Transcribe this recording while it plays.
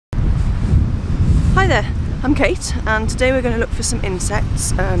Hi there, I'm Kate and today we're going to look for some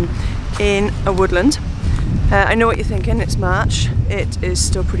insects in a woodland. I know what you're thinking, it's March, it is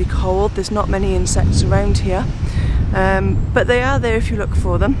still pretty cold, there's not many insects around here, but they are there if you look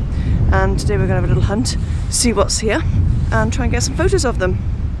for them, and today we're going to have a little hunt, see what's here and try and get some photos of them.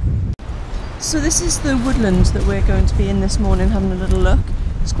 So this is the woodland that we're going to be in this morning, having a little look.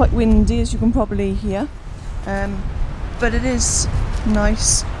 It's quite windy, as you can probably hear, but it is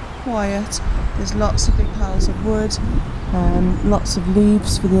nice, quiet. There's lots of big piles of wood, lots of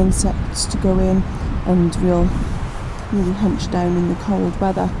leaves for the insects to go in, and we'll really hunch down in the cold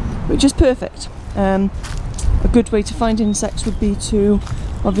weather, which is perfect. A good way to find insects would be to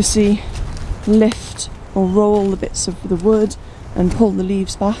obviously lift or roll the bits of the wood and pull the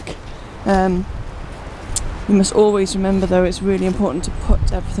leaves back. You must always remember though, it's really important to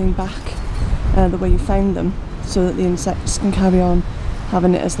put everything back the way you found them, so that the insects can carry on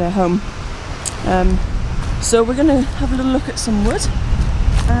having it as their home. So we're going to have a little look at some wood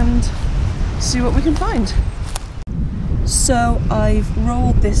and see what we can find. So I've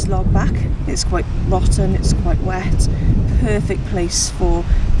rolled this log back. It's quite rotten, it's quite wet, perfect place for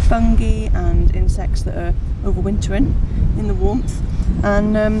fungi and insects that are overwintering in the warmth,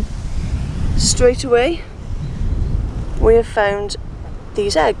 and straight away we have found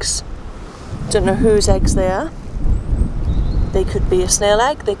these eggs. Don't know whose eggs they are. They could be a snail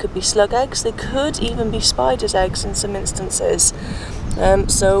egg, they could be slug eggs, they could even be spider's eggs in some instances.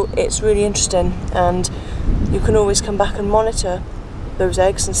 So it's really interesting, and you can always come back and monitor those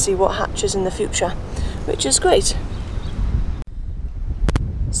eggs and see what hatches in the future, which is great.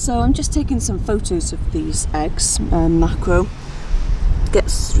 So I'm just taking some photos of these eggs, macro. Get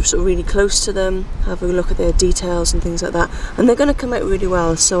sort of really close to them, have a look at their details and things like that, and they're going to come out really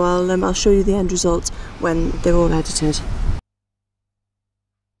well. So I'll show you the end result when they're all edited.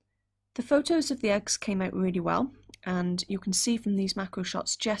 The photos of the eggs came out really well, and you can see from these macro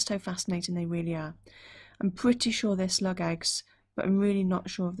shots just how fascinating they really are. I'm pretty sure they're slug eggs, but I'm really not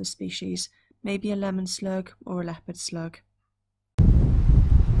sure of the species. Maybe a lemon slug or a leopard slug.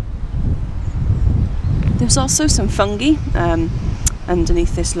 There's also some fungi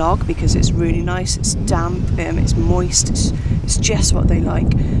underneath this log because it's really nice, it's damp, it's moist, it's just what they like.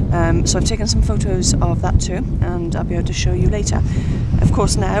 So I've taken some photos of that too, and I'll be able to show you later. Of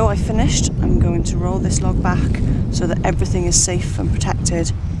course, now I've finished, I'm going to roll this log back so that everything is safe and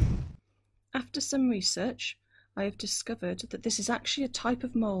protected. After some research, I have discovered that this is actually a type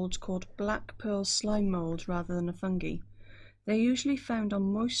of mould called black pearl slime mould rather than a fungi. They're usually found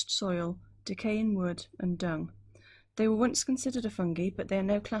on moist soil, decaying wood and dung. They were once considered a fungi, but they are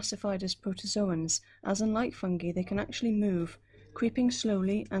now classified as protozoans, as unlike fungi they can actually move, creeping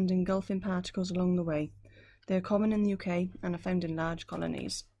slowly and engulfing particles along the way. They are common in the UK and are found in large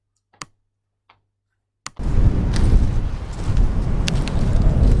colonies.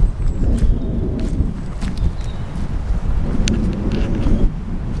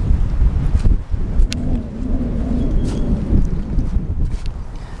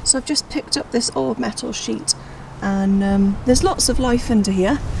 So I've just picked up this old metal sheet, and there's lots of life under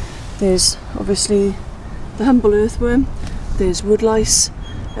here. There's obviously the humble earthworm, there's woodlice,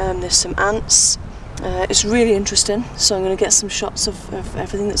 there's some ants. It's really interesting, so I'm going to get some shots of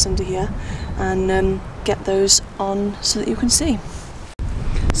everything that's under here and get those on so that you can see.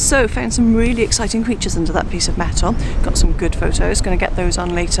 So found some really exciting creatures under that piece of metal, got some good photos, going to get those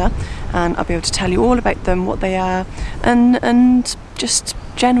on later, and I'll be able to tell you all about them, what they are, and just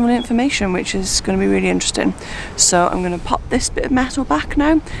general information, which is going to be really interesting. So I'm going to pop this bit of metal back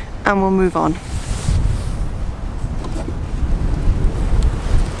now and we'll move on.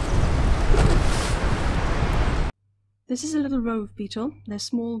 This is a little rove beetle. They're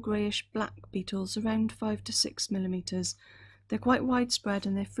small greyish black beetles, around 5 to 6 millimetres. They're quite widespread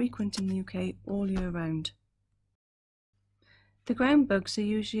and they're frequent in the UK all year round. The ground bugs are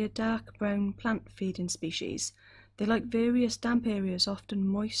usually a dark brown plant feeding species. They like various damp areas, often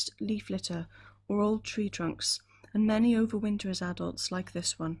moist leaf litter or old tree trunks, and many overwinter as adults, like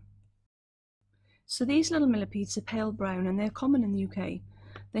this one. So these little millipedes are pale brown and they're common in the UK.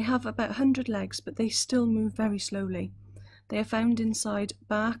 They have about 100 legs, but they still move very slowly. They are found inside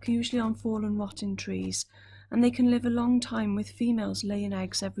bark, usually on fallen rotting trees, and they can live a long time, with females laying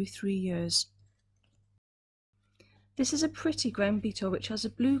eggs every 3 years. This is a pretty ground beetle which has a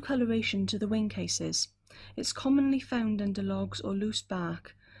blue coloration to the wing cases. It's commonly found under logs or loose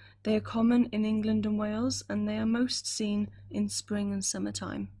bark. They are common in England and Wales, and they are most seen in spring and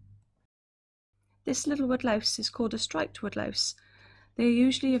summertime. This little woodlouse is called a striped woodlouse. They are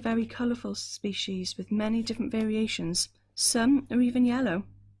usually a very colourful species with many different variations. Some are even yellow.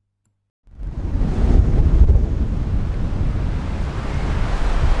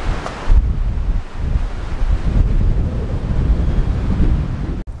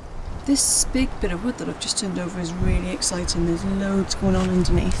 This big bit of wood that I've just turned over is really exciting. There's loads going on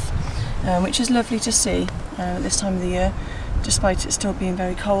underneath, which is lovely to see at this time of the year, despite it still being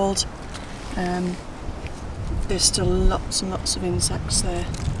very cold. There's still lots and lots of insects there,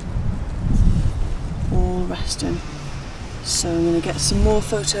 all resting. So I'm going to get some more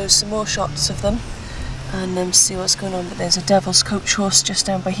photos, some more shots of them, and see what's going on. But there's a devil's coach horse just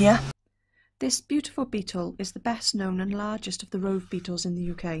down by here. This beautiful beetle is the best known and largest of the rove beetles in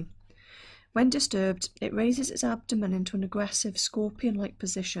the UK. When disturbed, it raises its abdomen into an aggressive scorpion-like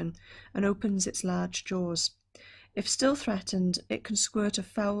position and opens its large jaws. If still threatened, it can squirt a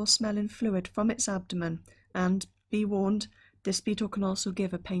foul-smelling fluid from its abdomen and, be warned, this beetle can also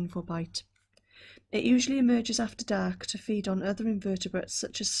give a painful bite. It usually emerges after dark to feed on other invertebrates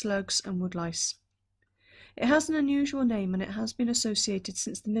such as slugs and woodlice. It has an unusual name and it has been associated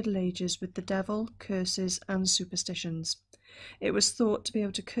since the Middle Ages with the devil, curses and superstitions. It was thought to be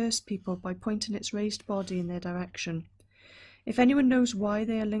able to curse people by pointing its raised body in their direction. If anyone knows why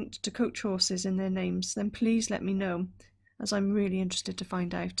they are linked to coach horses in their names, then please let me know, as I'm really interested to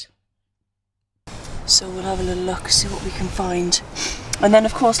find out. So we'll have a little look, see what we can find. And then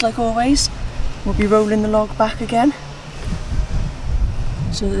of course, like always, we'll be rolling the log back again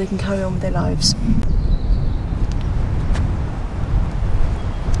so that they can carry on with their lives.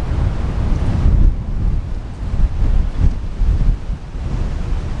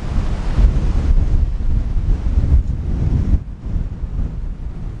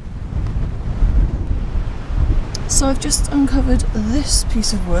 So I've just uncovered this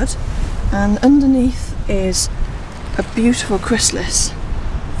piece of wood, and underneath is a beautiful chrysalis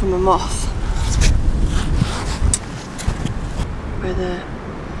from a moth.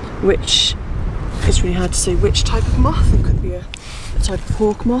 Which is really hard to say which type of moth. It could be a type of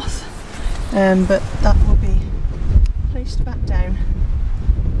hawk moth, but that will be placed back down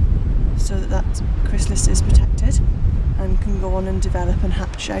so that chrysalis is protected and can go on and develop and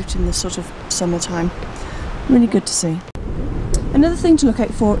hatch out in the sort of summertime. Really good to see. Another thing to look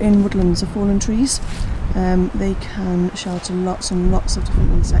out for in woodlands are fallen trees. They can shelter lots and lots of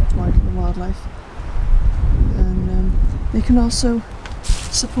different insect wildlife, and they can also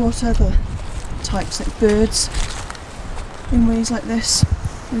support other types like birds in ways like this,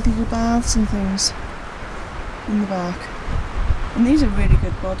 with little baths and things in the bark. And these are really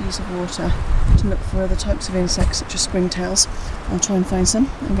good bodies of water to look for other types of insects such as springtails. I'll try and find some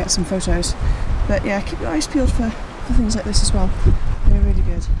and get some photos. But yeah, keep your eyes peeled for things like this as well. They're really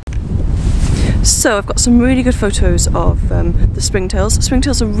good. So I've got some really good photos of the springtails. The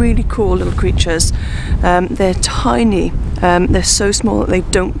springtails are really cool little creatures. They're tiny. They're so small that they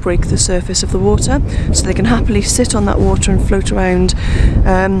don't break the surface of the water, so they can happily sit on that water and float around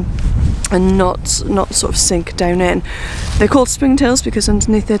and not sort of sink down in. They're called springtails because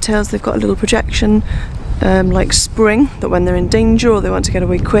underneath their tails they've got a little projection like spring, that when they're in danger or they want to get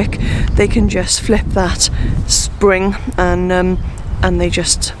away quick, they can just flip that spring and they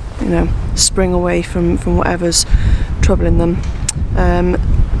just, you know, spring away from whatever's troubling them.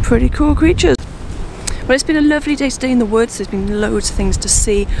 Pretty cool creatures. Well, it's been a lovely day today in the woods. There's been loads of things to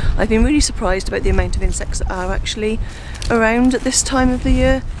see. I've been really surprised about the amount of insects that are actually around at this time of the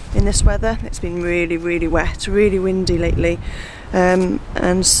year in this weather. It's been really, really wet, really windy lately.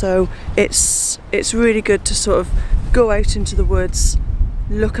 And so it's really good to sort of go out into the woods,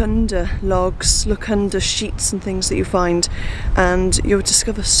 look under logs, look under sheets and things that you find, and you'll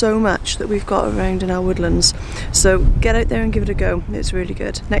discover so much that we've got around in our woodlands. So get out there and give it a go. It's really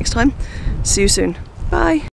good. Next time, see you soon. Bye.